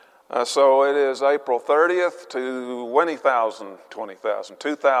So it is April 30th to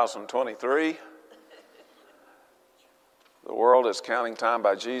 2023. The world is counting time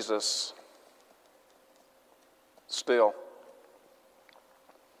by Jesus still.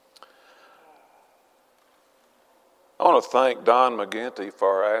 I want to thank Don McGinty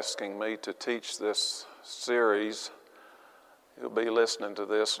for asking me to teach this series. He'll be listening to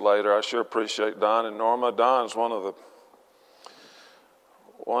this later. I sure appreciate Don and Norma. Don's one of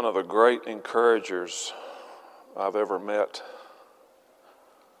the great encouragers I've ever met.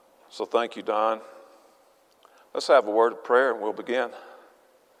 So thank you, Don. Let's have a word of prayer and we'll begin.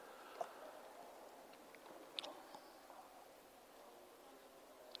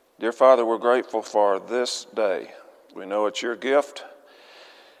 Dear Father, we're grateful for this day. We know it's your gift.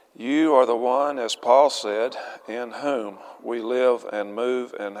 You are the one, as Paul said, in whom we live and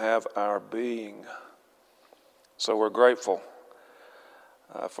move and have our being. So we're grateful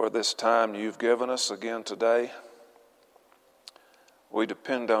for this time you've given us again today. We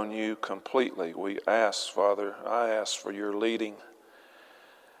depend on you completely. We ask, Father, I ask for your leading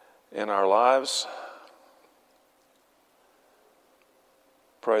in our lives.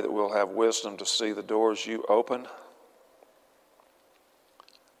 Pray that we'll have wisdom to see the doors you open.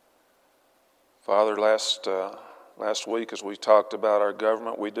 Father, last week as we talked about our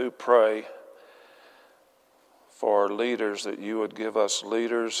government, we do pray for our leaders, that you would give us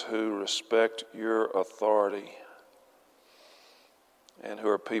leaders who respect your authority and who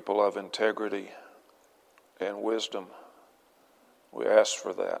are people of integrity and wisdom. We ask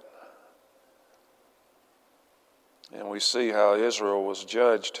for that. And we see how Israel was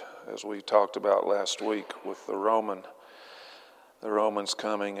judged, as we talked about last week, with the Romans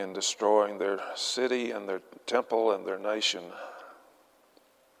coming and destroying their city and their temple and their nation.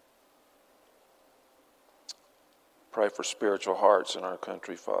 Pray for spiritual hearts in our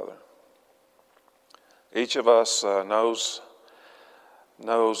country, Father. Each of us knows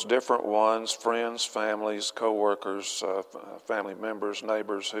different ones, friends, families, co-workers, family members,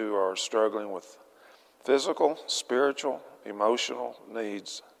 neighbors who are struggling with physical, spiritual, emotional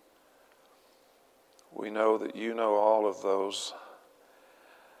needs. We know that you know all of those.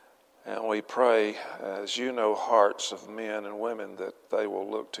 And we pray, as you know hearts of men and women, that they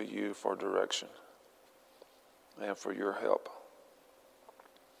will look to you for direction and for your help.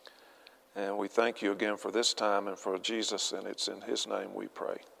 And we thank you again for this time and for Jesus, and it's in his name we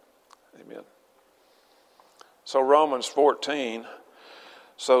pray. Amen. So Romans 14.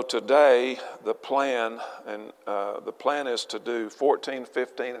 So today the plan is to do 14,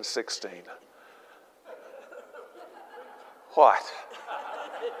 15, and 16. What?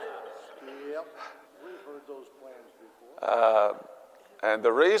 Yep, we've heard those plans before. And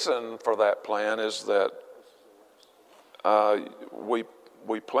the reason for that plan is that we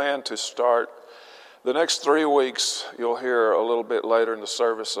plan to start the next 3 weeks. You'll hear a little bit later in the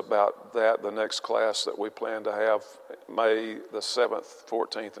service about that. The next class that we plan to have May the 7th,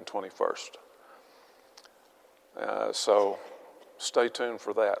 14th, and 21st. So stay tuned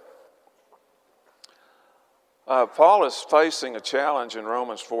for that. Paul is facing a challenge in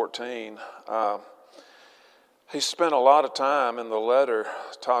Romans 14. He spent a lot of time in the letter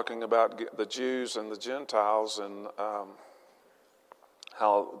talking about the Jews and the Gentiles and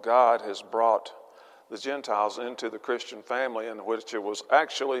how God has brought the Gentiles into the Christian family, in which it was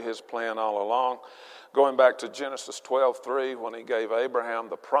actually his plan all along. Going back to Genesis 12:3, when he gave Abraham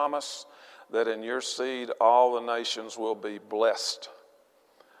the promise that in your seed all the nations will be blessed.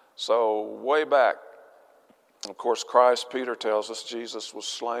 So way back, of course, Christ, Peter tells us, Jesus was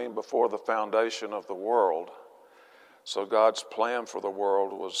slain before the foundation of the world. So God's plan for the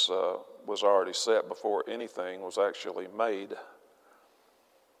world was already set before anything was actually made.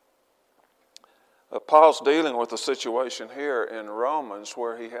 Paul's dealing with a situation here in Romans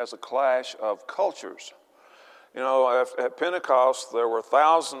where he has a clash of cultures. You know, at Pentecost there were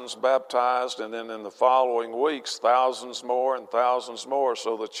thousands baptized, and then in the following weeks thousands more and thousands more.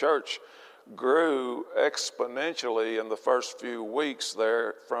 So the church grew exponentially in the first few weeks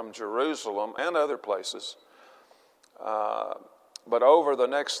there from Jerusalem and other places. But over the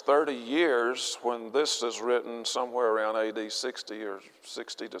next 30 years, when this is written somewhere around AD 60 or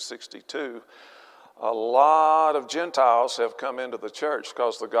 60 to 62, a lot of Gentiles have come into the church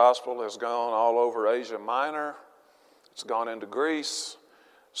because the gospel has gone all over Asia Minor. It's gone into Greece,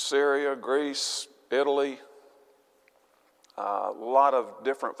 Syria, Greece, Italy. A lot of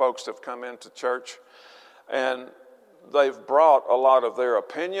different folks have come into church, and they've brought a lot of their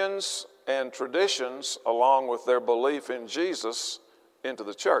opinions and traditions along with their belief in Jesus into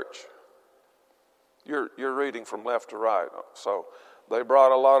the church. You're reading from left to right. So They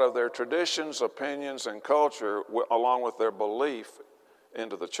brought a lot of their traditions, opinions, and culture along with their belief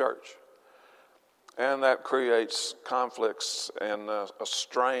into the church. And that creates conflicts and a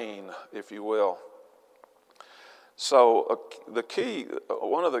strain, if you will. So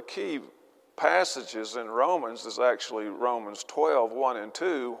one of the key passages in Romans is actually Romans 12, 1 and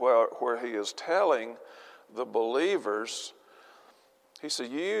 2, where he is telling the believers, he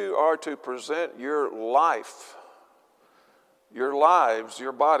said, you are to present your life, your lives,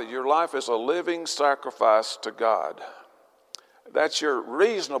 your body, your life as a living sacrifice to God. That's your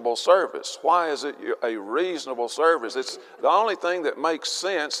reasonable service. Why is it a reasonable service? It's the only thing that makes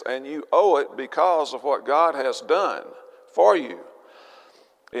sense, and you owe it because of what God has done for you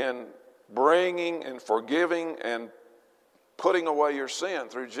in bringing and forgiving and putting away your sin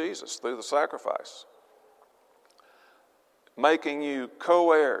through Jesus, through the sacrifice. Making you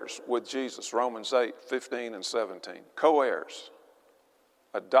co-heirs with Jesus, Romans 8, 15 and 17. Co-heirs.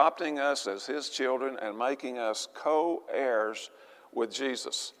 Adopting us as his children and making us co-heirs with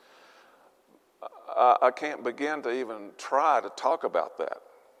Jesus. I can't begin to even try to talk about that,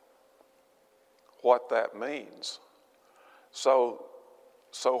 what that means. So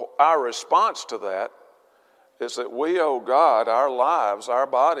our response to that is that we owe God our lives, our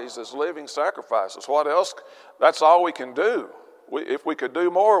bodies as living sacrifices. What else? That's all we can do. If we could do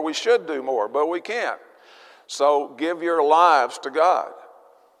more, we should do more, but we can't. So give your lives to God.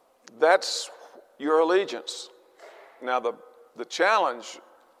 That's your allegiance. Now, the challenge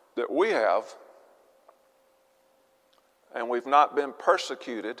that we have, and we've not been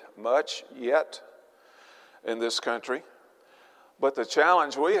persecuted much yet in this country, but the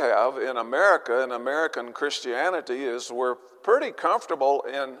challenge we have in America, in American Christianity, is we're pretty comfortable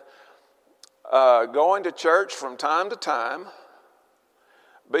in going to church from time to time,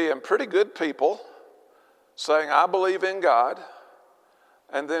 being pretty good people, saying, I believe in God,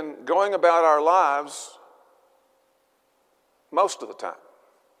 and then going about our lives most of the time.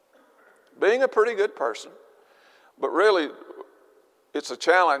 Being a pretty good person, but really it's a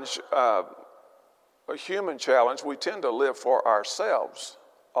challenge, a human challenge. We tend to live for ourselves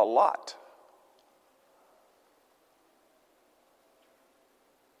a lot.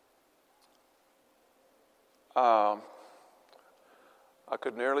 I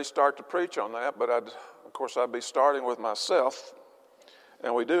could nearly start to preach on that, but I'd be starting with myself.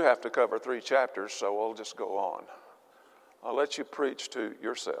 And we do have to cover 3 chapters, so we'll just go on. I'll let you preach to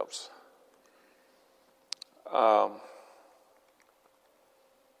yourselves.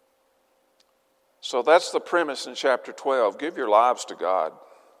 So that's the premise in chapter 12. Give your lives to God.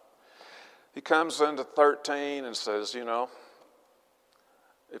 He comes into 13 and says,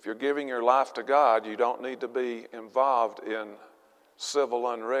 if you're giving your life to God, you don't need to be involved in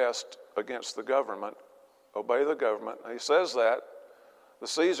civil unrest against the government. Obey the government. He says that. The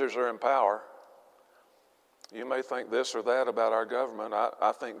Caesars are in power. You may think this or that about our government.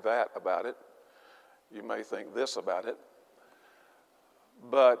 I think that about it. You may think this about it.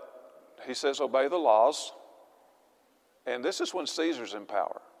 But he says obey the laws. And this is when Caesar's in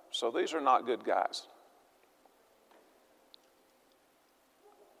power. So these are not good guys.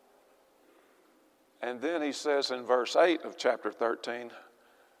 And then he says in verse 8 of chapter 13,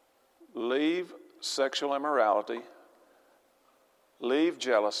 leave sexual immorality, leave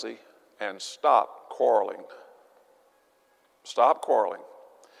jealousy, and stop quarreling. Stop quarreling.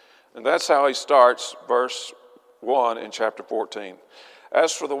 And that's how he starts verse 1 in chapter 14.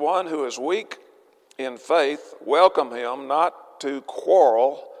 As for the one who is weak in faith, welcome him not to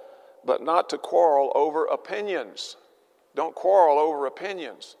quarrel, but not to quarrel over opinions. Don't quarrel over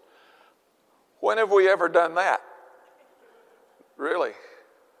opinions. When have we ever done that? Really?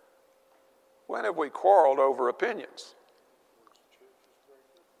 When have we quarreled over opinions?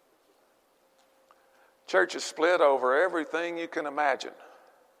 Church is split over everything you can imagine.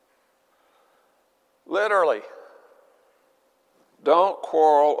 Literally. Don't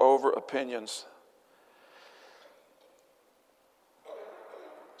quarrel over opinions.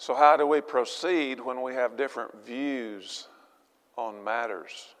 So how do we proceed when we have different views on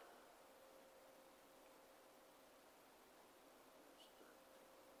matters?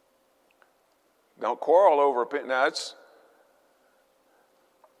 Don't quarrel over opinion. Now, it's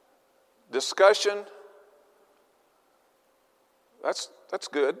discussion. That's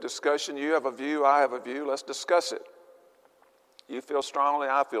good. Discussion. You have a view, I have a view. Let's discuss it. You feel strongly,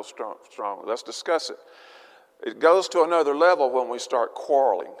 I feel strongly. Let's discuss it. It goes to another level when we start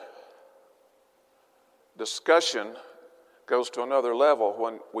quarreling. Discussion goes to another level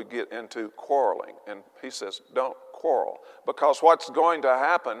when we get into quarreling. And he says, don't quarrel. Because what's going to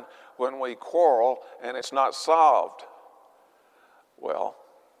happen when we quarrel and it's not solved? Well,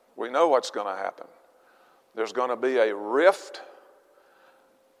 we know what's going to happen. There's going to be a rift.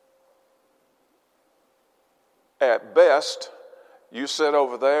 At best, you sit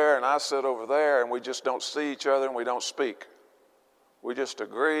over there and I sit over there, and we just don't see each other and we don't speak. We just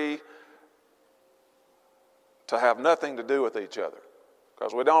agree to have nothing to do with each other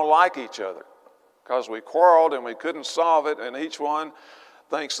because we don't like each other, because we quarreled and we couldn't solve it, and each one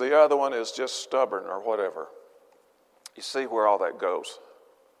thinks the other one is just stubborn or whatever. You see where all that goes.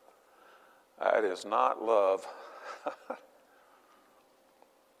 That is not love.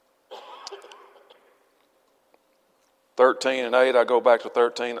 13:8, I go back to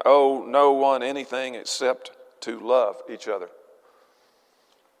 13. Owe no one anything except to love each other.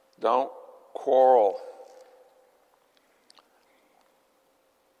 Don't quarrel.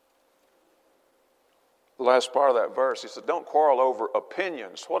 The last part of that verse, he said, don't quarrel over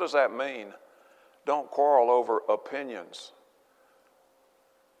opinions. What does that mean? Don't quarrel over opinions.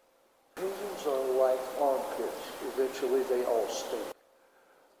 Opinions are like armpits. Eventually they all stink.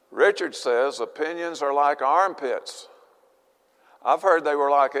 Richard says opinions are like armpits. I've heard they were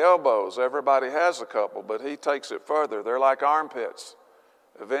like elbows. Everybody has a couple, but he takes it further. They're like armpits.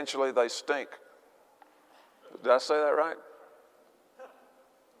 Eventually they stink. Did I say that right?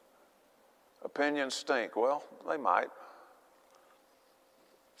 Opinions stink. Well, they might.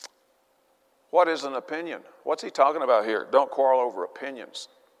 What is an opinion? What's he talking about here? Don't quarrel over opinions.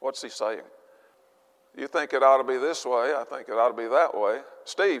 What's he saying? You think it ought to be this way. I think it ought to be that way.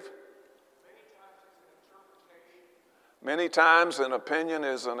 Steve? Many times an opinion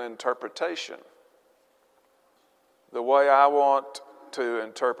is an interpretation. The way I want to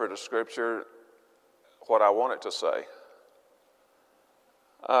interpret a scripture, what I want it to say.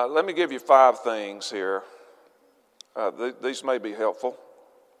 Let me give you 5 things here. These may be helpful.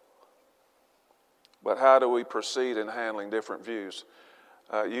 But how do we proceed in handling different views?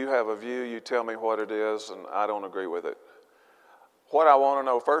 You have a view, you tell me what it is, and I don't agree with it. What I want to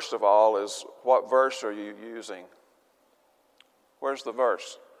know, first of all, is what verse are you using? Where's the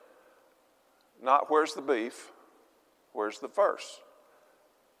verse? Not where's the beef, where's the verse?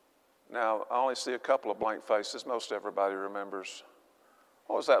 Now, I only see a couple of blank faces. Most everybody remembers.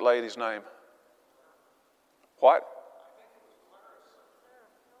 What was that lady's name? What?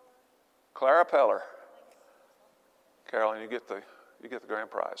 Clara Peller. Carolyn, you get the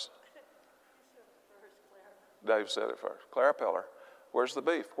grand prize. Dave said it first. Clara Peller. Where's the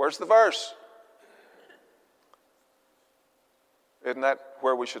beef? Where's the verse? Isn't that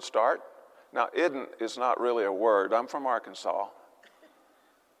where we should start? Now, isn't is not really a word. I'm from Arkansas.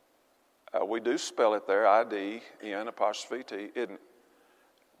 We do spell it there, I-D-N apostrophe T, isn't.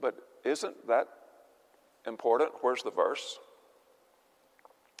 But isn't that important? Where's the verse?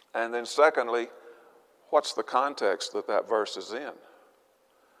 And then secondly, what's the context that verse is in?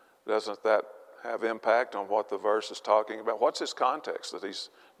 Doesn't that have impact on what the verse is talking about? What's his context that he's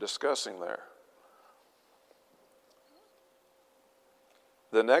discussing there?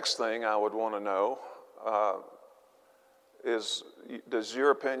 The next thing I would want to know is, does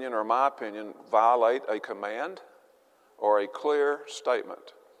your opinion or my opinion violate a command or a clear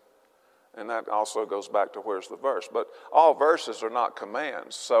statement? And that also goes back to where's the verse. But all verses are not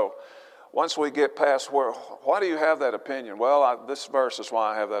commands. So once we get past why do you have that opinion? Well, this verse is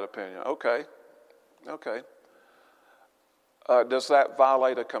why I have that opinion. Okay. Does that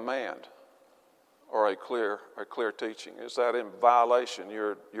violate a command or a clear teaching? Is that in violation,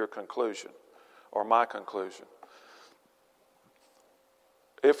 your conclusion or my conclusion?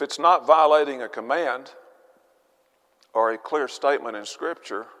 If it's not violating a command or a clear statement in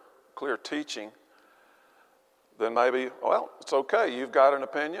Scripture, clear teaching, then maybe, well, it's okay. You've got an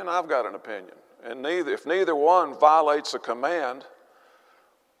opinion, I've got an opinion. And if neither one violates a command,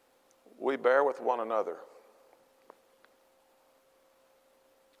 we bear with one another.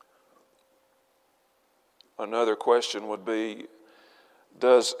 Another question would be,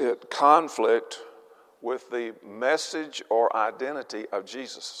 does it conflict with the message or identity of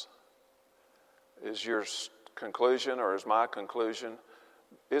Jesus? Is your conclusion or is my conclusion,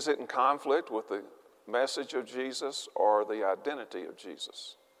 is it in conflict with the message of Jesus or the identity of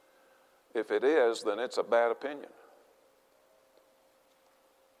Jesus? If it is, then it's a bad opinion.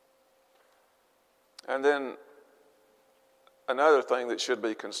 And then another thing that should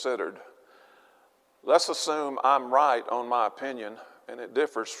be considered, let's assume I'm right on my opinion and it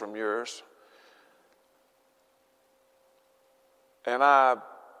differs from yours. And I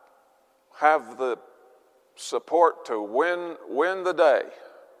have the support to win the day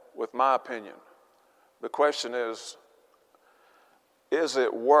with my opinion. The question is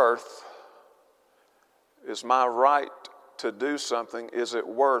my right to do something, is it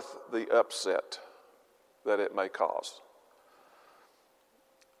worth the upset that it may cause?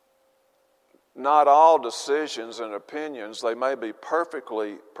 Not all decisions and opinions, they may be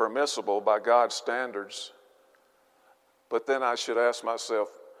perfectly permissible by God's standards, but then I should ask myself,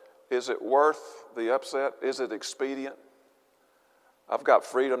 is it worth the upset? Is it expedient? I've got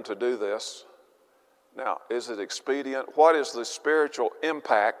freedom to do this. Now, is it expedient? What is the spiritual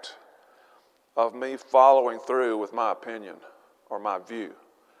impact of me following through with my opinion or my view?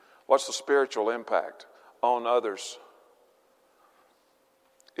 What's the spiritual impact on others?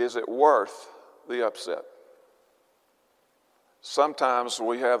 Is it worth the upset? Sometimes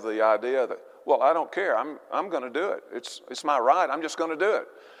we have the idea that, well, I don't care. I'm going to do it. It's my right. I'm just going to do it.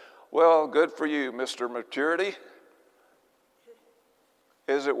 Well, good for you, Mr. Maturity.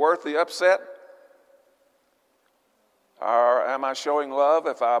 Is it worth the upset? Or am I showing love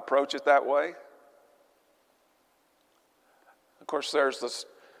if I approach it that way? Of course,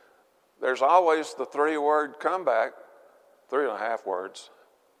 there's always the 3-word comeback, 3.5 words,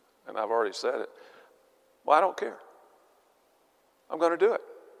 and I've already said it. Well, I don't care. I'm going to do it.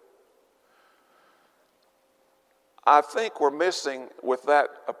 I think we're missing, with that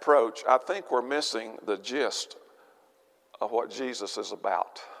approach, I think we're missing the gist of what Jesus is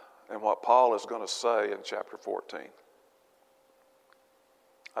about and what Paul is going to say in chapter 14.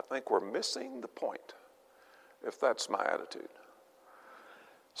 I think we're missing the point, if that's my attitude.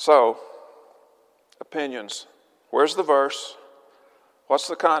 So, opinions. Where's the verse? What's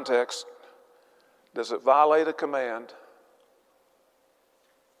the context? Does it violate a command?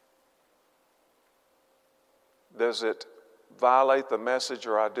 Does it violate the message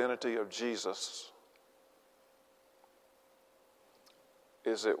or identity of Jesus?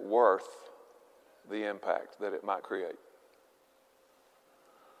 Is it worth the impact that it might create?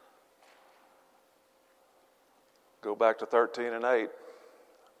 Go back to 13 and 8.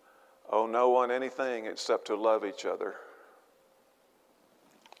 Owe no one anything except to love each other.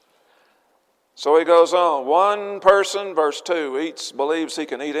 So he goes on. One person, verse 2, believes he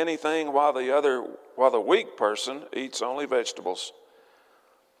can eat anything while the weak person eats only vegetables.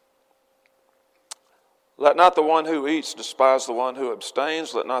 Let not the one who eats despise the one who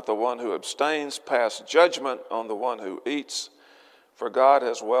abstains. Let not the one who abstains pass judgment on the one who eats, for God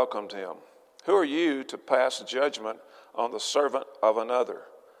has welcomed him. Who are you to pass judgment on the servant of another?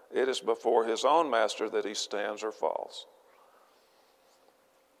 It is before his own master that he stands or falls.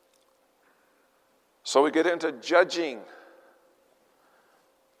 So we get into judging.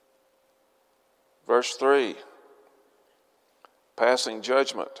 Verse 3, passing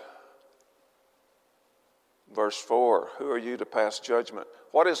judgment. Verse 4, who are you to pass judgment?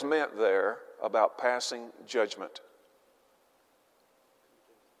 What is meant there about passing judgment?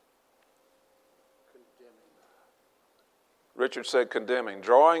 Richard said condemning,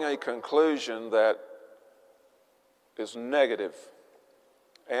 drawing a conclusion that is negative,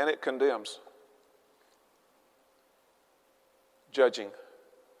 and it condemns. Judging.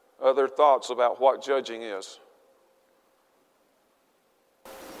 Other thoughts about what judging is?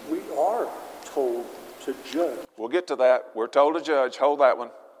 We are told to judge. We'll get to that. We're told to judge. Hold that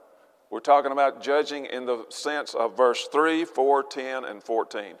one. We're talking about judging in the sense of verse 3, 4, 10, and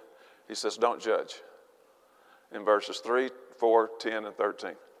 14. He says, don't judge. In verses 3, 4, 10, and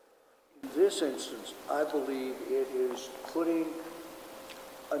 13. In this instance, I believe it is putting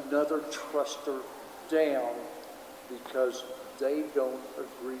another truster down because they don't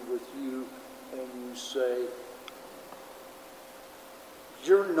agree with you, and you say,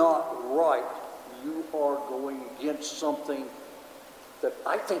 you're not right. You are going against something that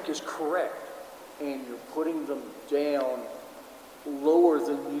I think is correct, and you're putting them down lower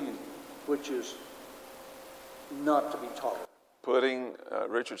than you, which is not to be tolerated.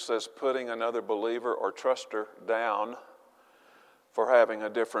 Richard says, putting another believer or truster down for having a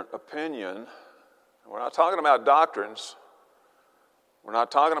different opinion. We're not talking about doctrines. We're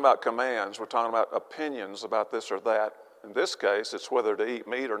not talking about commands. We're talking about opinions about this or that. In this case, it's whether to eat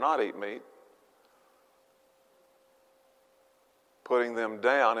meat or not eat meat. Putting them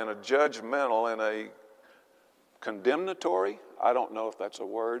down in a judgmental, in a condemnatory, I don't know if that's a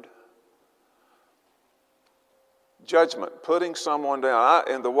word. Judgment, putting someone down.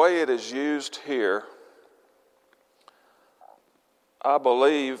 And the way it is used here, I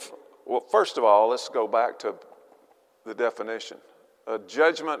believe, well, first of all, let's go back to the definition. A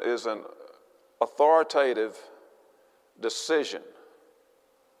judgment is an authoritative decision,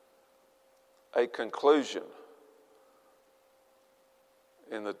 a conclusion.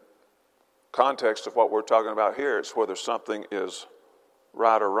 In the context of what we're talking about here, it's whether something is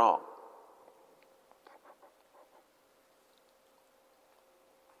right or wrong.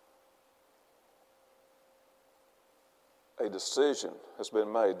 a decision has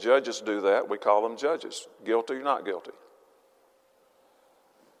been made. Judges do that. We call them judges. Guilty or not guilty.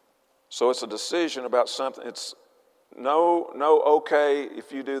 So it's a decision about something. It's no, okay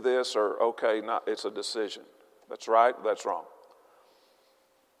if you do this, or okay, not. It's a decision. That's right, that's wrong.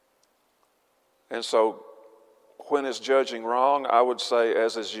 And so when is judging wrong? I would say,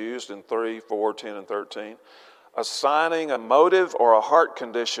 as is used in 3, 4, 10, and 13, assigning a motive or a heart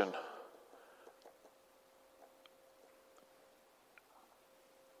condition.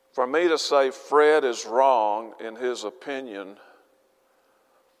 For me to say Fred is wrong in his opinion,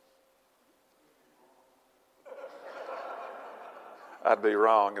 I'd be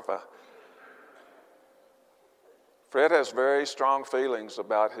wrong if I... Fred has very strong feelings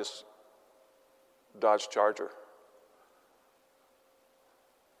about his Dodge Charger.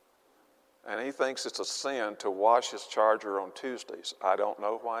 And he thinks it's a sin to wash his Charger on Tuesdays. I don't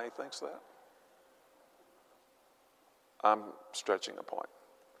know why he thinks that. I'm stretching a point.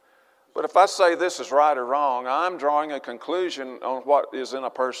 But if I say this is right or wrong, I'm drawing a conclusion on what is in a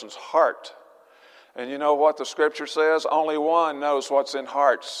person's heart. And you know what the Scripture says? Only one knows what's in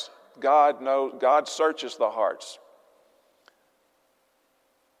hearts. God knows. God searches the hearts.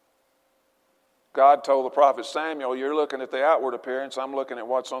 God told the prophet Samuel, you're looking at the outward appearance, I'm looking at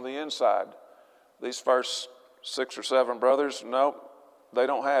what's on the inside. These first 6 or 7 brothers, nope, they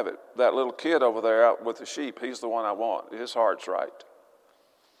don't have it. That little kid over there out with the sheep, he's the one I want. His heart's right.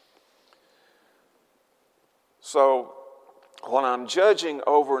 So when I'm judging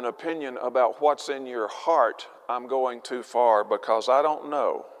over an opinion about what's in your heart, I'm going too far because I don't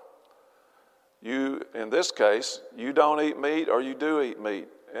know. You, in this case, you don't eat meat or you do eat meat.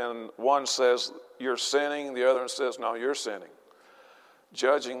 And one says you're sinning, the other one says no, you're sinning.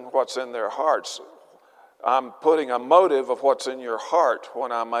 Judging what's in their hearts. I'm putting a motive of what's in your heart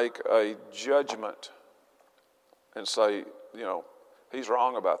when I make a judgment and say, he's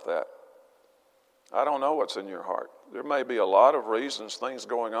wrong about that. I don't know what's in your heart. There may be a lot of reasons, things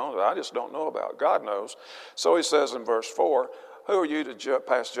going on that I just don't know about. God knows. So he says in verse 4, who are you to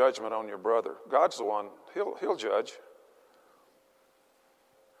pass judgment on your brother? God's the one. He'll judge.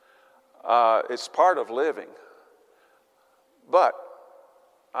 It's part of living. But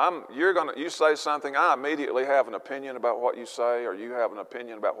you say something, I immediately have an opinion about what you say, or you have an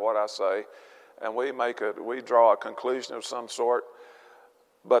opinion about what I say, and we draw a conclusion of some sort.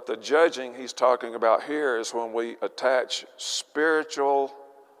 But the judging he's talking about here is when we attach spiritual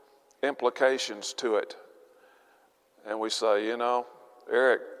implications to it. And we say,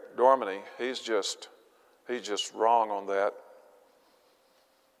 Eric Dormany, he's just wrong on that.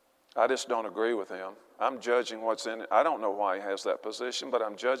 I just don't agree with him. I'm judging what's in it. I don't know why he has that position, but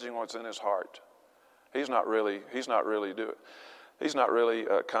I'm judging what's in his heart. He's not really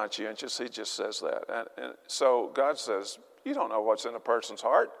conscientious. He just says that. And so God says, you don't know what's in a person's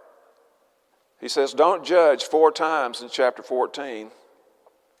heart. He says, don't judge 4 times in chapter 14.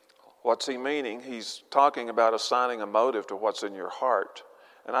 What's he meaning? He's talking about assigning a motive to what's in your heart.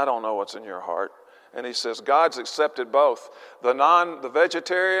 And I don't know what's in your heart. And he says, God's accepted both. The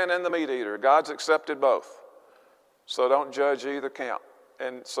vegetarian and the meat eater, God's accepted both. So don't judge either camp.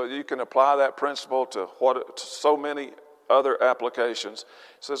 And so you can apply that principle to so many other applications.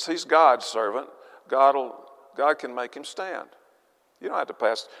 He says he's God's servant. God can make him stand. You don't have to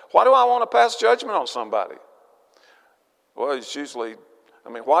pass. Why do I want to pass judgment on somebody? Well, it's usually,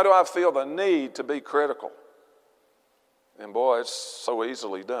 why do I feel the need to be critical? And boy, it's so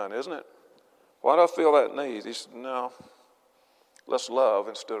easily done, isn't it? Why do I feel that need? He said, no, let's love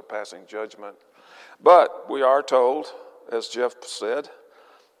instead of passing judgment. But we are told, as Jeff said,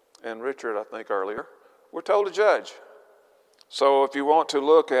 and Richard, I think earlier, we're told to judge. So if you want to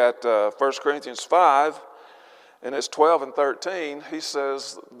look at 1 Corinthians 5, and it's 12 and 13, he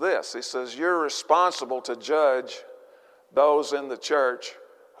says this. He says, you're responsible to judge those in the church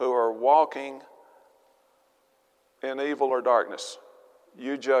who are walking in evil or darkness.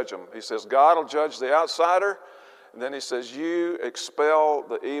 You judge them. He says, God will judge the outsider. And then he says, you expel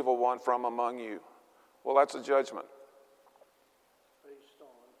the evil one from among you. Well, that's a judgment.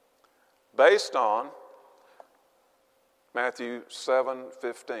 Based on Matthew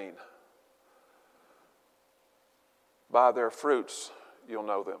 7:15. By their fruits, you'll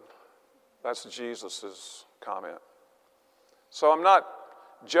know them. That's Jesus' comment. So I'm not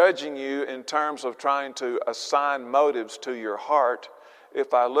judging you in terms of trying to assign motives to your heart.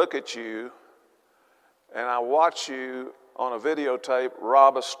 If I look at you and I watch you on a videotape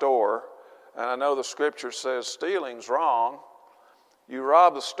rob a store, and I know the scripture says stealing's wrong, you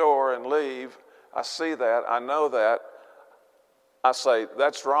rob the store and leave, I see that, I know that, I say,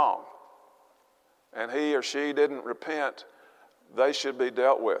 that's wrong. and he or she didn't repent, they should be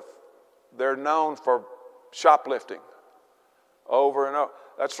dealt with. They're known for shoplifting over and over.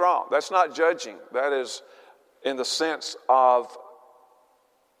 That's wrong. That's not judging. That is in the sense of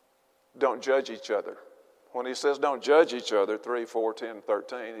don't judge each other. When he says don't judge each other, 3, 4, 10,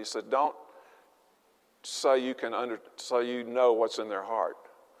 13, he said don't say you know what's in their heart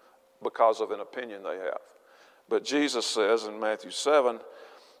because of an opinion they have. But Jesus says in Matthew 7,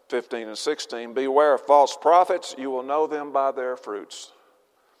 15 and 16, beware of false prophets, you will know them by their fruits.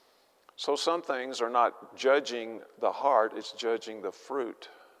 So some things are not judging the heart, it's judging the fruit.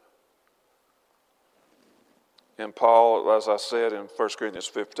 And Paul, as I said in 1 Corinthians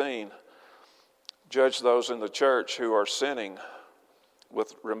 15, judge those in the church who are sinning,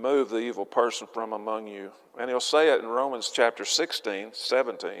 remove the evil person from among you. And he'll say it in Romans chapter 16,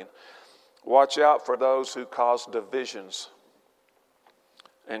 17, watch out for those who cause divisions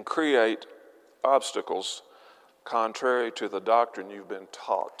and create obstacles contrary to the doctrine you've been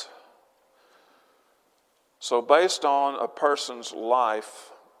taught. So based on a person's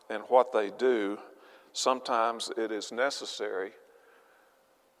life and what they do, sometimes it is necessary,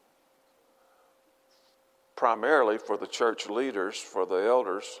 primarily for the church leaders, for the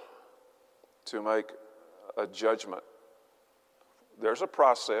elders, to make a judgment. There's a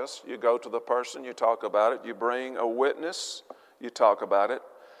process. You go to the person, you talk about it, you bring a witness, you talk about it.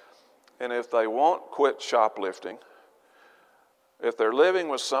 And if they won't quit shoplifting, if they're living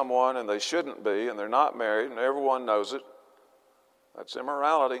with someone and they shouldn't be, and they're not married and everyone knows it, that's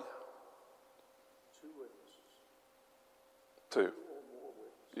immorality. 2 witnesses. 2. 2 or more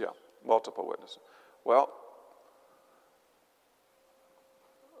witnesses. Yeah, multiple witnesses. Well,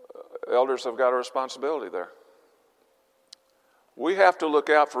 elders have got a responsibility there. We have to look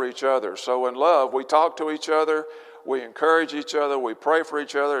out for each other. So in love, we talk to each other, we encourage each other, we pray for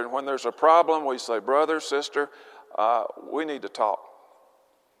each other, and when there's a problem, we say, brother, sister, we need to talk.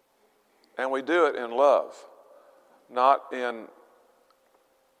 And we do it in love, not in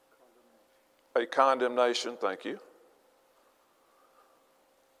a condemnation, thank you.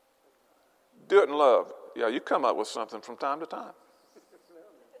 Do it in love. Yeah, you come up with something from time to time.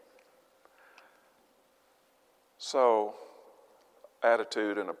 So,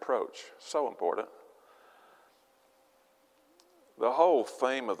 attitude and approach, so important. The whole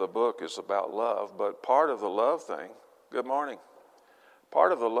theme of the book is about love, but part of the love thing, good morning,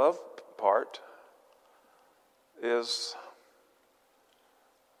 part of the love part is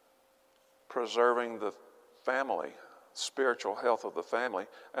preserving the family, spiritual health of the family,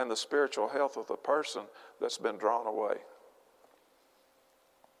 and the spiritual health of the person that's been drawn away.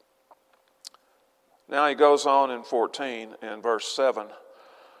 Now he goes on in 14, in verse 7,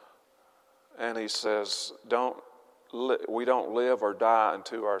 and he says, we don't live or die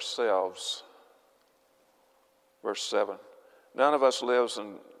unto ourselves. Verse 7, none of us lives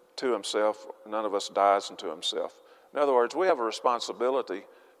unto himself, none of us dies unto himself. In other words, we have a responsibility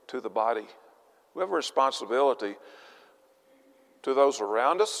to the body. We have a responsibility to those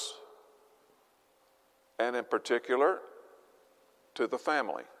around us, and in particular, to the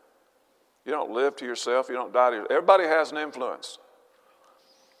family. You don't live to yourself, you don't die to yourself. Everybody has an influence.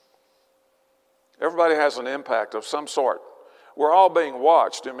 Everybody has an impact of some sort. We're all being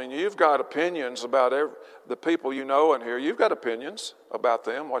watched. I mean, you've got opinions about the people you know in here. You've got opinions about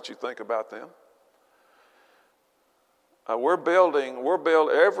them, what you think about them. We're building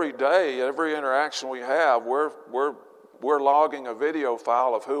every day, every interaction we have, we're logging a video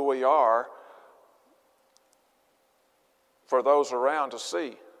file of who we are for those around to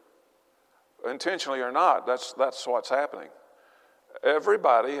see. Intentionally or not, that's what's happening.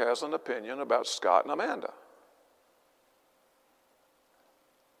 Everybody has an opinion about Scott and Amanda.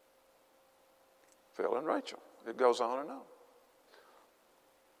 Phil and Rachel. It goes on and on.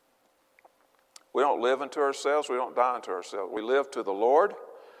 We don't live unto ourselves, we don't die unto ourselves. We live to the Lord,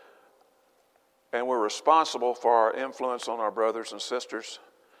 and we're responsible for our influence on our brothers and sisters,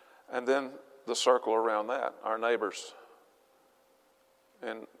 and then the circle around that, our neighbors.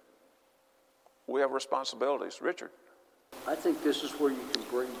 And we have responsibilities. Richard? I think this is where you can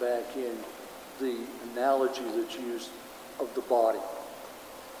bring back in the analogy that's used of the body.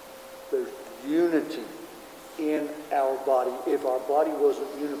 There's unity in our body. If our body wasn't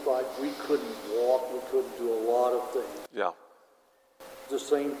unified, we couldn't walk, we couldn't do a lot of things. Yeah. The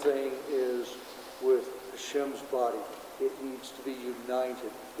same thing is with Hashem's body. It needs to be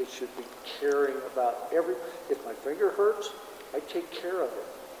united. It should be caring about if my finger hurts, I take care of it.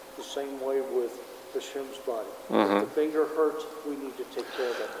 The same way with Hashem's body. Mm-hmm. If the finger hurts, we need to take care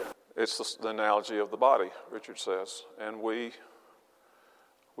of that thing. It's the analogy of the body, Richard says. And we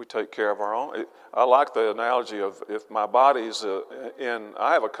We take care of our own. I like the analogy of if my body's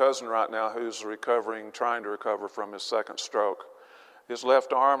I have a cousin right now who's trying to recover from his second stroke. His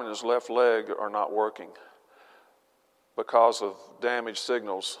left arm and his left leg are not working because of damaged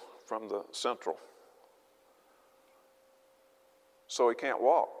signals from the central. So he can't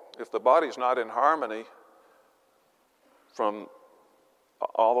walk. If the body's not in harmony from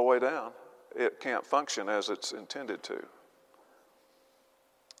all the way down, it can't function as it's intended to.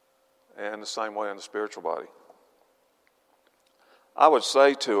 And the same way in the spiritual body. I would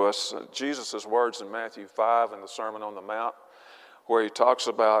say to us, Jesus' words in Matthew 5 in the Sermon on the Mount, where he talks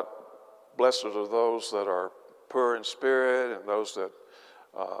about blessed are those that are poor in spirit and those that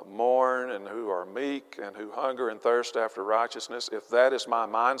mourn and who are meek and who hunger and thirst after righteousness. If that is my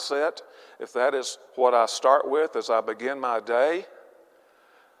mindset, if that is what I start with as I begin my day,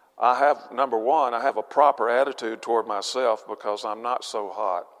 number one, I have a proper attitude toward myself because I'm not so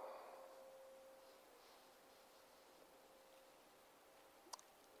hot.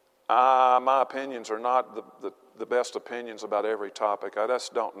 My opinions are not the best opinions about every topic. I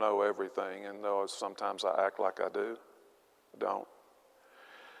just don't know everything, and though sometimes I act like I do, I don't.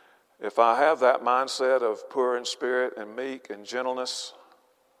 If I have that mindset of poor in spirit and meek and gentleness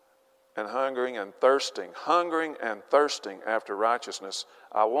and hungering and thirsting after righteousness,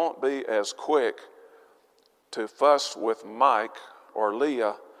 I won't be as quick to fuss with Mike or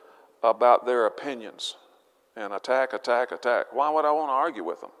Leah about their opinions and attack. Why would I want to argue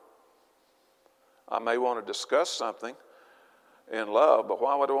with them? I may want to discuss something in love, but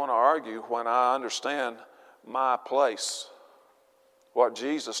why would I want to argue when I understand my place, what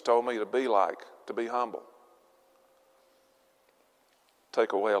Jesus told me to be like, to be humble?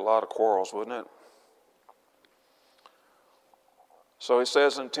 Take away a lot of quarrels, wouldn't it? So he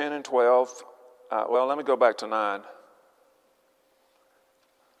says in 10 and 12, let me go back to 9.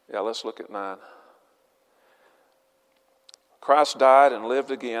 Yeah, let's look at 9. Christ died and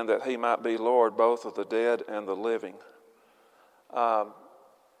lived again that he might be Lord both of the dead and the living.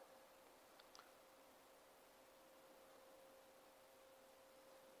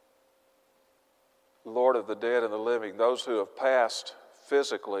 Lord of the dead and the living, those who have passed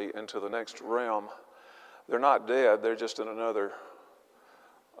physically into the next realm, they're not dead, they're just in another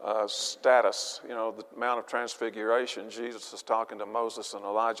status. You know, the Mount of Transfiguration, Jesus is talking to Moses and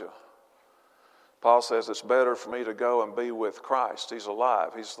Elijah. Paul says it's better for me to go and be with Christ. He's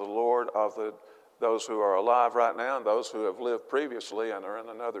alive. He's the Lord of those who are alive right now and those who have lived previously and are in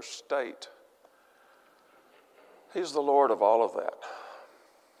another state. He's the Lord of all of that.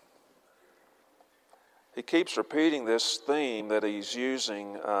 He keeps repeating this theme that he's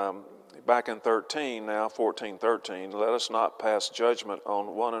using back in 14:13. Let us not pass judgment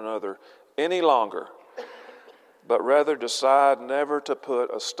on one another any longer, but rather decide never to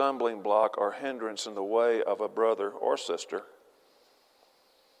put a stumbling block or hindrance in the way of a brother or sister.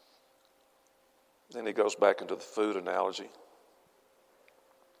 Then he goes back into the food analogy.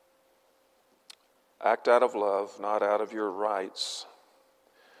 Act out of love, not out of your rights.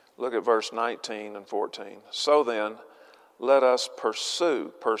 Look at verse 19 and 14. So then, let us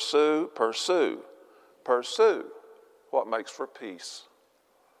pursue what makes for peace.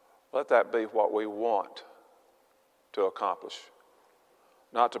 Let that be what we want to accomplish.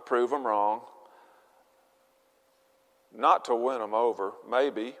 Not to prove them wrong, not to win them over.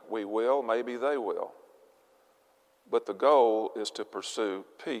 Maybe we will, maybe they will. But the goal is to pursue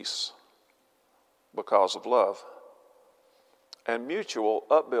peace because of love and mutual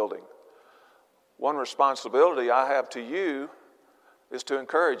upbuilding. One responsibility I have to you is to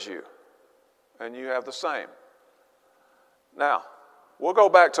encourage you, and you have the same. Now, we'll go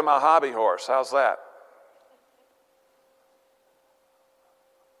back to my hobby horse. How's that?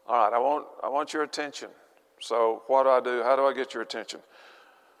 All right, I want your attention. So what do? How do I get your attention?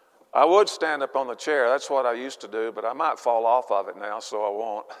 I would stand up on the chair. That's what I used to do, but I might fall off of it now, so I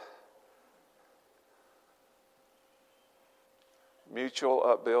won't. Mutual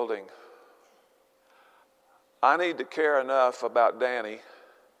upbuilding. I need to care enough about Danny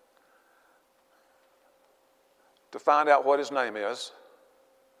to find out what his name is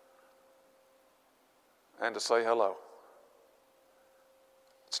and to say hello.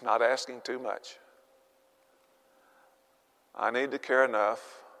 It's not asking too much. I need to care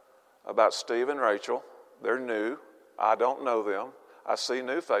enough about Steve and Rachel. They're new. I don't know them. I see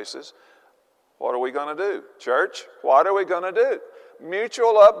new faces. What are we going to do? Church, what are we going to do?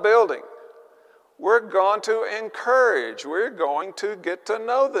 Mutual upbuilding. We're going to encourage. We're going to get to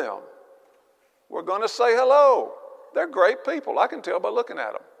know them. We're going to say hello. They're great people. I can tell by looking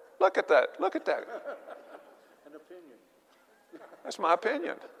at them. Look at that. Look at that. An opinion. That's my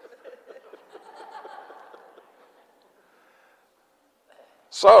opinion.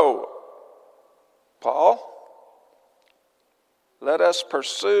 So, Paul, let us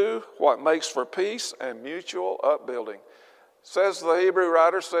pursue what makes for peace and mutual upbuilding. Says the Hebrew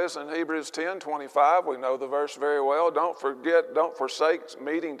writer says in Hebrews 10:25, we know the verse very well, don't forsake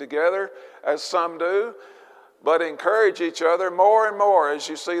meeting together as some do, but encourage each other more and more as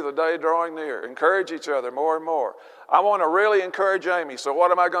you see the day drawing near. Encourage each other more and more. I want to really encourage Amy, so what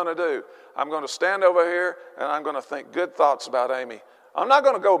am I going to do? I'm going to stand over here and I'm going to think good thoughts about Amy. I'm not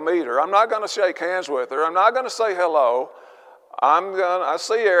going to go meet her. I'm not going to shake hands with her. I'm not going to say hello. I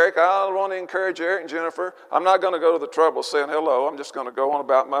see Eric. I want to encourage Eric and Jennifer. I'm not going to go to the trouble of saying hello. I'm just going to go on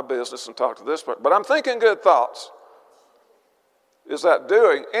about my business and talk to this person. But I'm thinking good thoughts. Is that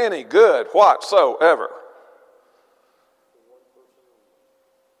doing any good whatsoever?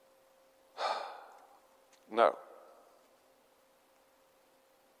 No.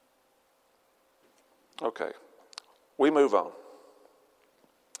 Okay. We move on.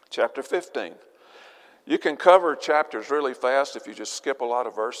 Chapter 15. You can cover chapters really fast if you just skip a lot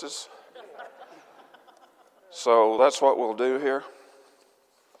of verses. So that's what we'll do here.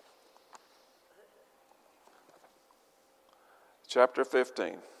 Chapter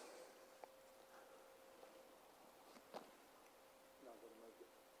 15.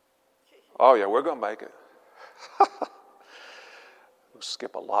 Oh yeah, we're going to make it. We'll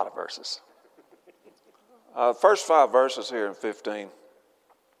skip a lot of verses. First 5 verses here in 15.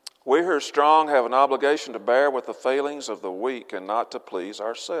 We who are strong have an obligation to bear with the failings of the weak and not to please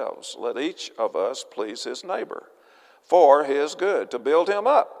ourselves. Let each of us please his neighbor for his good, to build him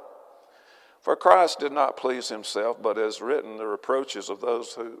up. For Christ did not please himself, but as written, the reproaches of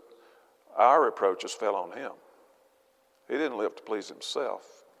those who our reproaches fell on him. He didn't live to please himself.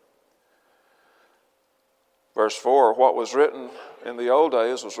 Verse 4, what was written in the old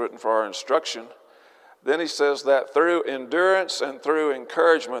days was written for our instruction. Then he says that through endurance and through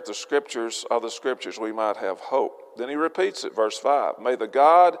encouragement of the scriptures, we might have hope. Then he repeats it, verse 5. May the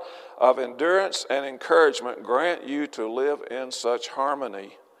God of endurance and encouragement grant you to live in such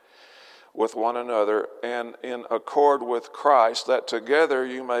harmony with one another and in accord with Christ, that together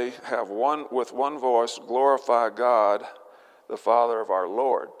you may have with one voice glorify God, the Father of our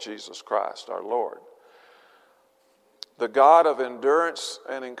Lord, Jesus Christ, our Lord. The God of endurance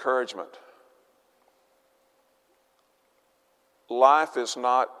and encouragement. Life is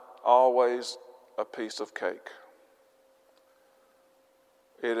not always a piece of cake.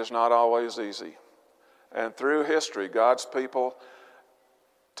 It is not always easy. And through history, God's people,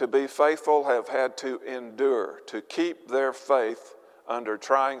 to be faithful, have had to endure, to keep their faith under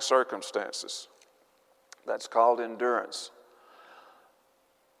trying circumstances. That's called endurance.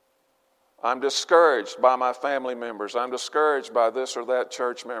 I'm discouraged by my family members. I'm discouraged by this or that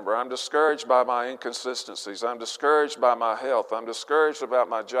church member. I'm discouraged by my inconsistencies. I'm discouraged by my health. I'm discouraged about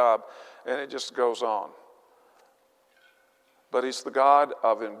my job. And it just goes on. But he's the God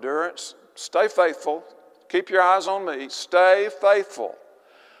of endurance. Stay faithful. Keep your eyes on me. Stay faithful.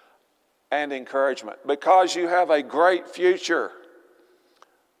 And encouragement. Because you have a great future.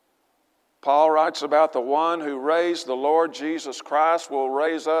 Paul writes about the one who raised the Lord Jesus Christ will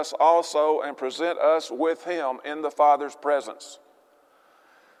raise us also and present us with him in the Father's presence.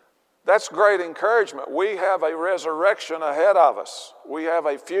 That's great encouragement. We have a resurrection ahead of us. We have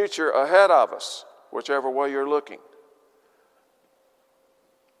a future ahead of us, whichever way you're looking.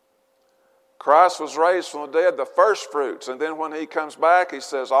 Christ was raised from the dead, the first fruits, and then when he comes back, he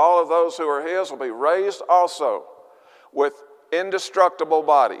says all of those who are his will be raised also with indestructible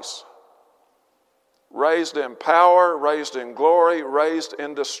bodies. Raised in power, raised in glory, raised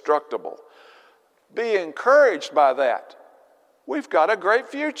indestructible. Be encouraged by that. We've got a great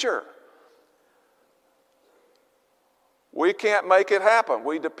future. We can't make it happen.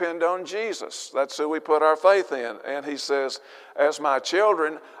 We depend on Jesus. That's who we put our faith in. And he says, as my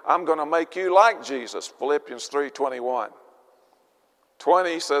children, I'm going to make you like Jesus. Philippians 3:21.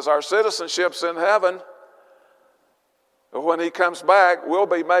 20 says our citizenship's in heaven. When he comes back, we'll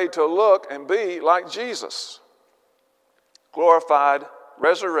be made to look and be like Jesus. Glorified,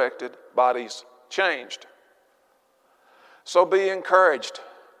 resurrected, bodies changed. So be encouraged.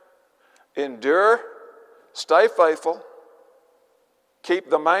 Endure, stay faithful, keep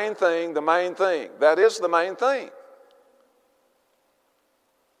the main thing the main thing. That is the main thing.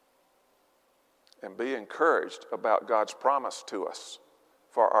 And be encouraged about God's promise to us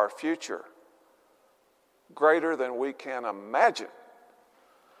for our future. Greater than we can imagine.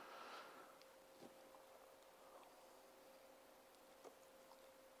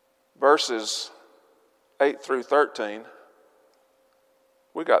 Verses 8 through 13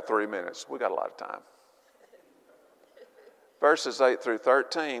 We got 3 minutes. We got a lot of time. Verses 8 through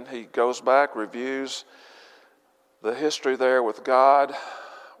 13, he goes back, reviews the history there with God,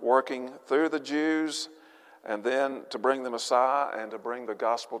 working through the Jews, and then to bring the Messiah and to bring the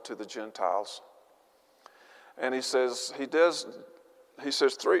gospel to the Gentiles. And he says there's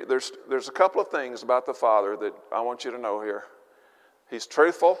a couple of things about the Father that I want you to know here. He's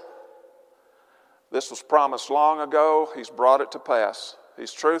truthful. This was promised long ago. He's brought it to pass.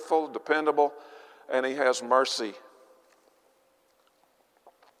 He's truthful, dependable, and he has mercy.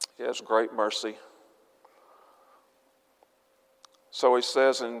 He has great mercy. So he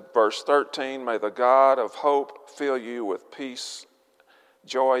says in verse 13, may the God of hope fill you with peace,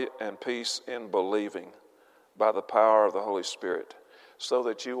 joy, and peace in believing by the power of the Holy Spirit, so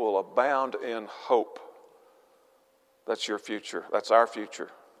that you will abound in hope. That's your future. That's our future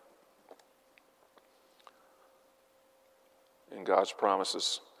in God's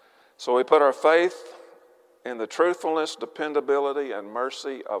promises. So we put our faith in the truthfulness, dependability, and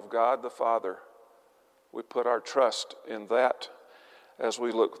mercy of God the Father. We put our trust in that as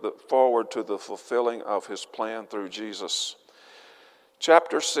we look forward to the fulfilling of his plan through Jesus.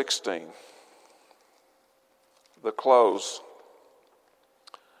 Chapter 16, the close.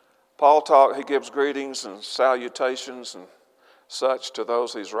 Paul he gives greetings and salutations and such to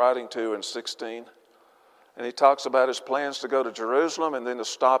those he's writing to in 16. And he talks about his plans to go to Jerusalem and then to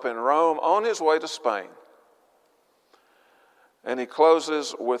stop in Rome on his way to Spain. And he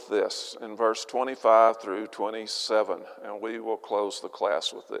closes with this in verse 25 through 27, and we will close the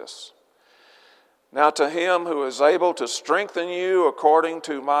class with this. Now to him who is able to strengthen you according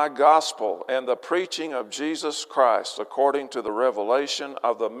to my gospel and the preaching of Jesus Christ, according to the revelation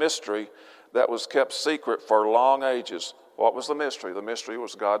of the mystery that was kept secret for long ages. What was the mystery? The mystery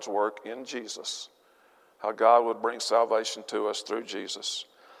was God's work in Jesus. How God would bring salvation to us through Jesus.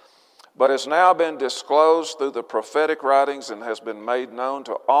 But has now been disclosed through the prophetic writings and has been made known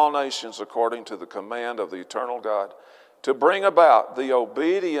to all nations according to the command of the eternal God, to bring about the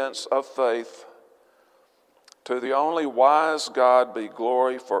obedience of faith. To the only wise God be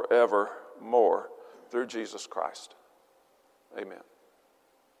glory forevermore through Jesus Christ. Amen.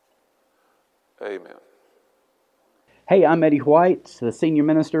 Amen. Hey, I'm Eddie White, the Senior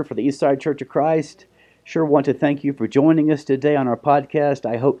Minister for the Eastside Church of Christ. Sure want to thank you for joining us today on our podcast.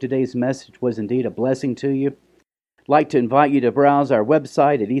 I hope today's message was indeed a blessing to you. I'd like to invite you to browse our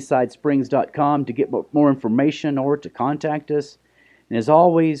website at eastsidesprings.com to get more information or to contact us. And as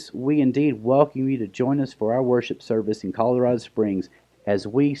always, we indeed welcome you to join us for our worship service in Colorado Springs as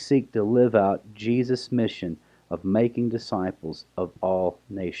we seek to live out Jesus' mission of making disciples of all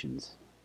nations.